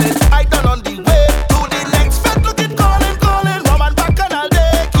 morning, morning. I done on the way to the next fed. Look it calling, calling. Rum and Bacchanal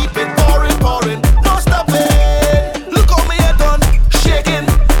day, keep it pouring, pouring, no stopping. Look how me head done, shaking,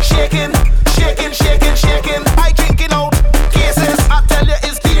 shaking, shaking, shaking, shaking. I drinking out cases. I tell you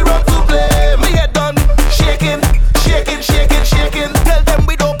it's the rum to blame. Me head done, shaking, shaking, shaking, shaking. Tell them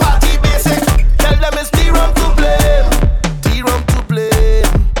we don't party basic. Tell them it's the rum to blame. The rum to blame.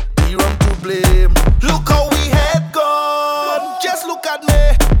 The rum to blame. Look how we head gone. Just look at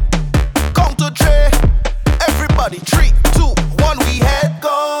me. Count to 3. Everybody, 3, 2, 1, we head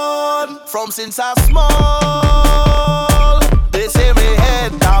gone. From since I small, they say me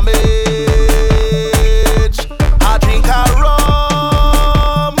head damage. I drink a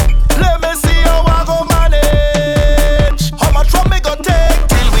rum. Let me see how I go manage. How much rum me go take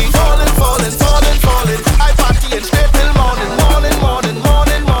till we falling, falling, falling, falling. I party and straight till morning, morning, morning,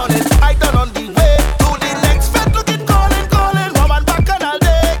 morning, morning. I done on the way to the next fed. Look it calling, calling. Rum and Bacchanal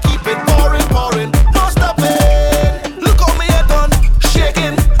day, keep it pouring, pouring, no stopping. Look how me head done,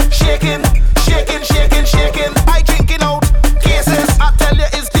 shaking, shaking, shaking, shaking, shaking.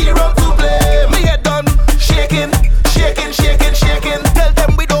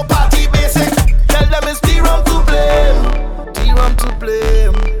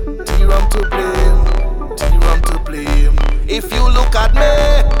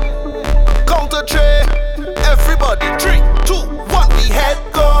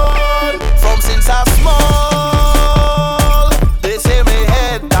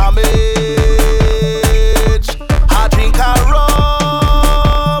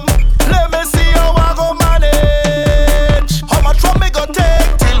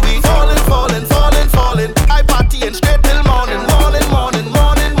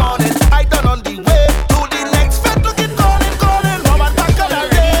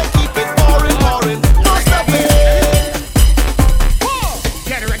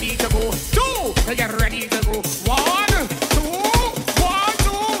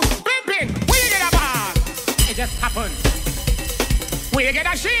 you get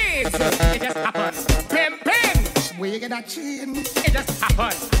that shit? It just happened. Pimpin', where you get that chain? It just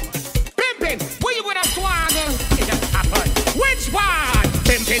happened. Pimpin', where you with a swag? It just happened. Which one?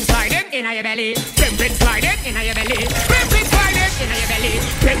 Pimpin' sliding in your belly. Pimpin' sliding in your belly. Pimpin' sliding in your belly.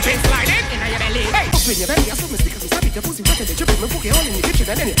 Pimpin' sliding in your belly. Hey, up in your belly, I saw me stick up, stop it, your pussy wet and the dripping, me poke it all in the kitchen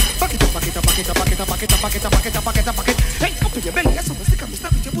and then you fuck it up, fuck it up, fuck it up, fuck it up, fuck it up, fuck it up, fuck it up, fuck it up, fuck it. Hey, up in your belly, I saw me stick up,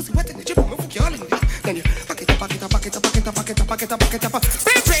 stop it, your pussy wet and the dripping, me poke it all in the then you fuck it up, fuck it up, fuck it up, fuck it up, fuck it up, fuck it up, fuck it up.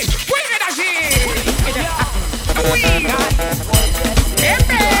 Pimpin', where you that shit?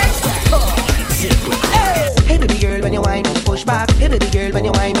 Hey baby girl, when you whine, when you push back. Hey baby girl, when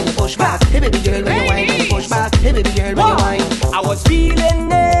you whine, when you push back. Hey baby girl, when you whine, when you push back. Hey baby girl, when you whine. I was feeling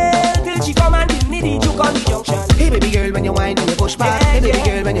it till she come and give me the juke on the junction. Hey baby girl, when you whine, when you push back. Hey baby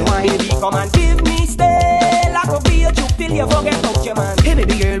girl, when you whine. Baby come and give me stay like a be a juke till you forget about your man. Hey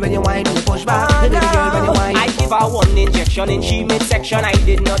baby girl, when you whine, when you push back. Hey baby girl, when you whine. I give her one injection in she midsection. I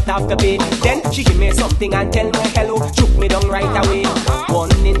did not have to pay. Then she give me something and tell me hello. Juke me down right away.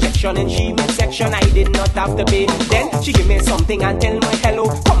 One injection in she midsection. I did not have to pay. Then she give me something and tell me hello.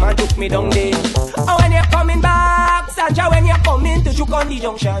 Come and juke me down there. Oh, when you're coming back, Sanja, when you're coming to juke on the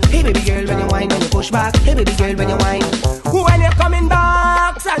junction. Hey baby girl, when you whine, when you push back. Hey baby girl, when you whine. When you're coming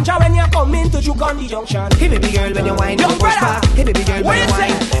back, Sanja, when you're coming to juke on the junction. Hey baby girl, when you whine, when you push back. Hey baby girl, when you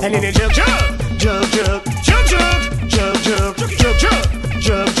whine. And then you jug jug jug jug jug jug jug jug jug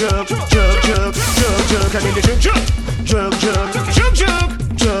jug jug jug jug jug jug and then you jug jug jug jug jug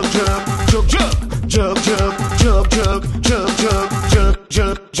jug jug jug jug jug jug jug jug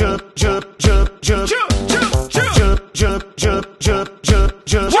jug jug jug jug jug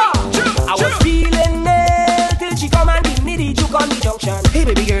jug. I was feeling it till she come and give me the juke on the junction. Hey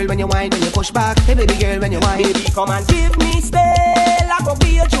baby girl, when you whine, when you push back. Hey baby girl, when you whine. Baby come and give me stay like a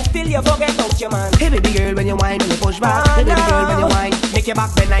be a juke till you forget about your man. Hey baby girl, when you whine, when you push back. Hey baby girl, when you whine. Make your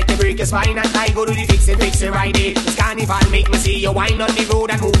back bend like you break your spine and I go to the fix it right there. It's carnival, make me see you whine on the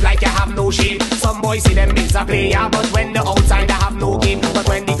road and move like you have no shame. Some boys see them is a player, but when the outside they have no game. But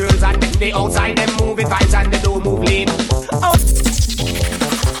when the girls and them they outside them move it vibes and they don't move lame. Oh.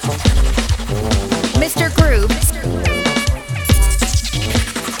 Mr. Groove.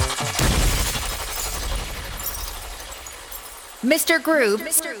 Mr. Groove.